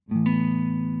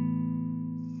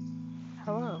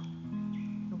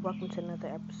Welcome to another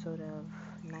episode of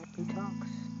Nightly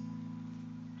Talks.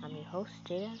 I'm your host,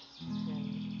 Jada,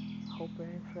 and hope we're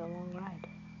in for a long ride.